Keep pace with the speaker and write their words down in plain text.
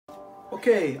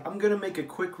Okay, I'm going to make a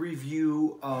quick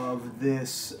review of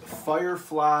this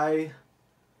Firefly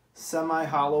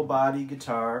semi-hollow body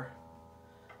guitar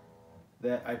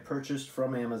that I purchased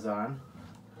from Amazon.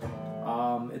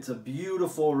 It's a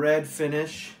beautiful red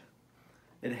finish.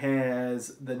 It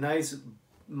has the nice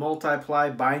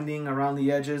multi-ply binding around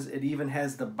the edges. It even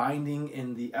has the binding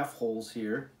in the F-holes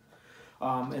here.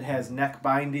 It has neck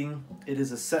binding. It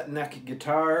is a set neck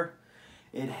guitar.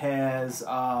 It has...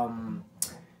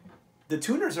 the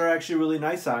tuners are actually really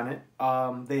nice on it.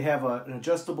 They have an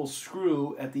adjustable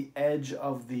screw at the edge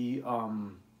of the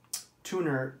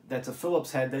tuner that's a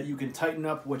Phillips head that you can tighten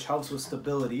up, which helps with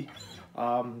stability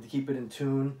to keep it in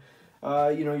tune.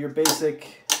 You know, your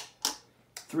basic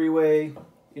three-way,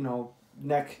 you know,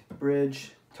 neck,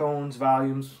 bridge, tones,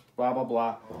 volumes, blah, blah,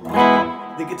 blah.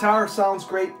 The guitar sounds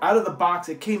great. Out of the box,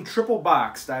 it came triple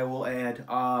boxed, I will add.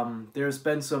 There's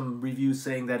been some reviews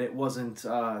saying that it wasn't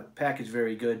packaged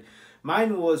very good.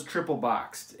 Mine was triple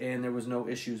boxed, and there was no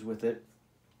issues with it.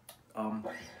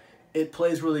 It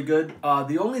plays really good.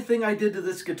 The only thing I did to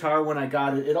this guitar when I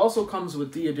got it, it also comes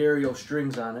with D'Addario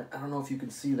strings on it. I don't know if you can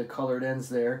see the colored ends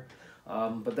there,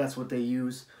 but that's what they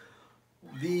use.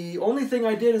 The only thing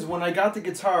I did is when I got the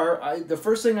guitar, the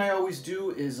first thing I always do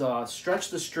is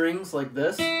stretch the strings like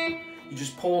this. You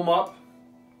just pull them up,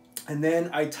 and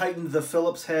then I tightened the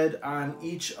Phillips head on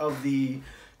each of the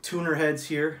tuner heads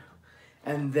here.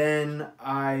 And then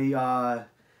I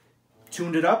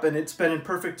tuned it up, and it's been in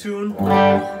perfect tune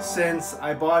since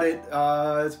I bought it.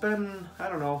 It's been, I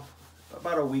don't know,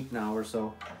 about a week now or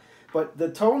so. But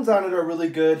the tones on it are really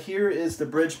good. Here is the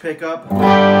bridge pickup.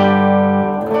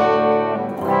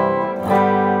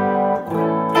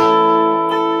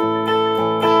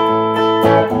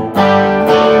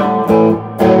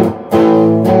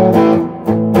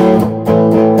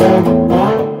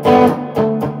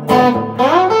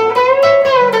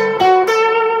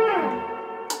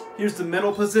 Here's the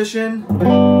middle position.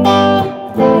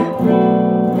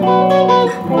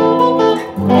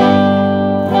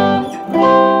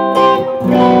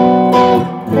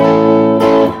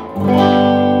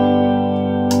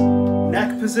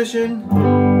 Neck position.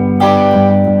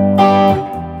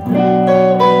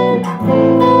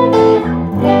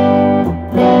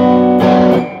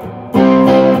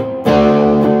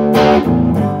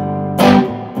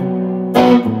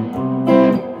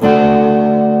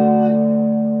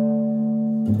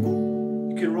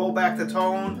 Roll back the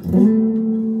tone,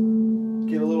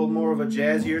 get a little more of a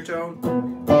jazzier tone.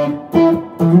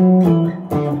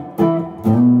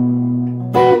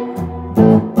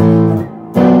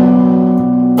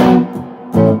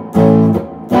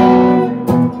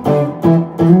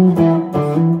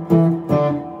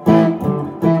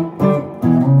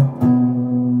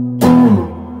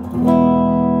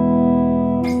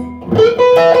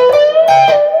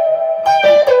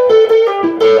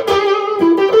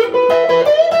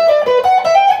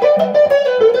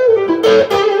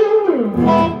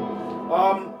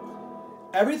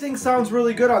 Everything sounds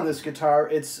really good on this guitar.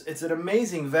 It's an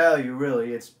amazing value,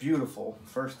 really. It's beautiful,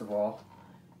 first of all.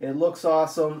 It looks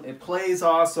awesome. It plays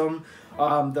awesome.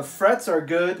 The frets are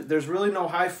good. There's really no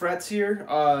high frets here.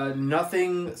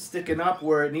 Nothing sticking up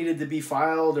where it needed to be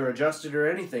filed or adjusted or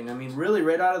anything. I mean, really,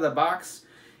 right out of the box,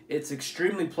 it's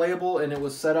extremely playable, and it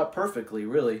was set up perfectly,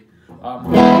 really.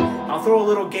 I'll throw a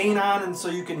little gain on, and so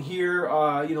you can hear,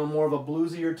 you know, more of a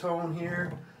bluesier tone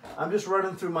here. I'm just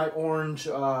running through my orange...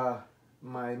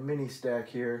 my mini stack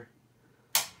here.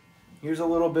 Here's a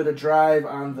little bit of drive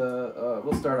on the,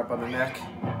 we'll start up on the neck.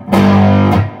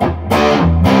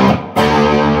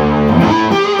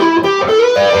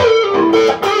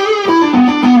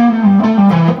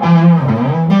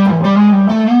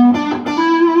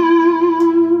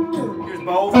 Here's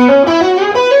both.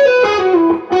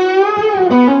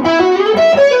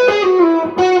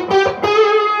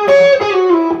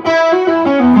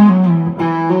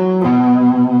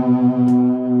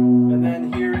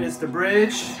 The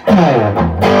bridge.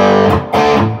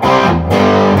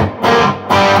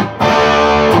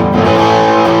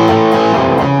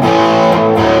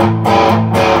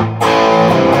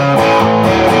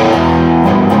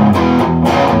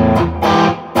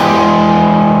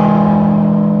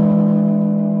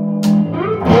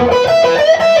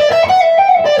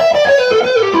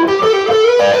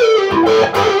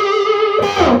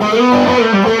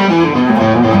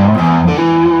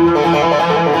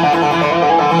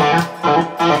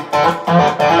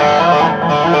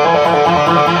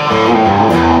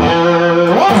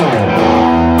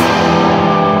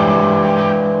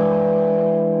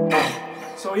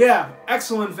 So yeah,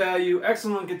 excellent value,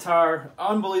 excellent guitar,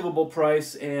 unbelievable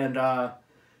price, and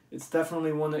it's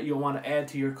definitely one that you'll want to add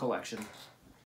to your collection.